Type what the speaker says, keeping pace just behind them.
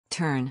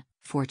Turn,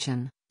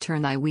 fortune,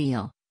 turn thy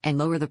wheel, and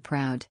lower the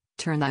proud,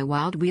 turn thy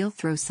wild wheel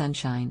through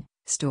sunshine,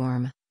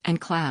 storm, and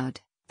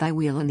cloud, thy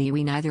wheel in thee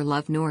we neither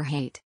love nor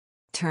hate.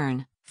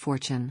 Turn,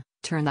 fortune,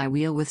 turn thy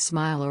wheel with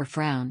smile or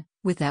frown,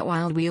 with that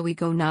wild wheel we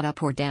go not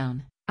up or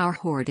down, our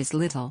hoard is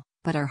little,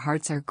 but our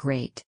hearts are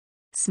great.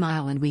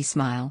 Smile and we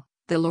smile,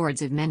 the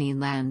lords of many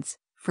lands,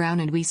 frown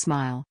and we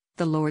smile,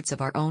 the lords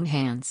of our own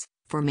hands,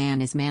 for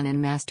man is man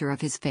and master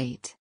of his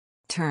fate.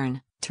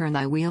 Turn, turn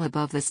thy wheel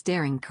above the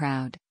staring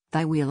crowd,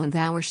 thy wheel and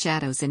thou are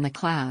shadows in the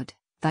cloud,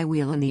 thy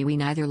wheel and thee we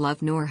neither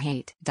love nor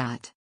hate.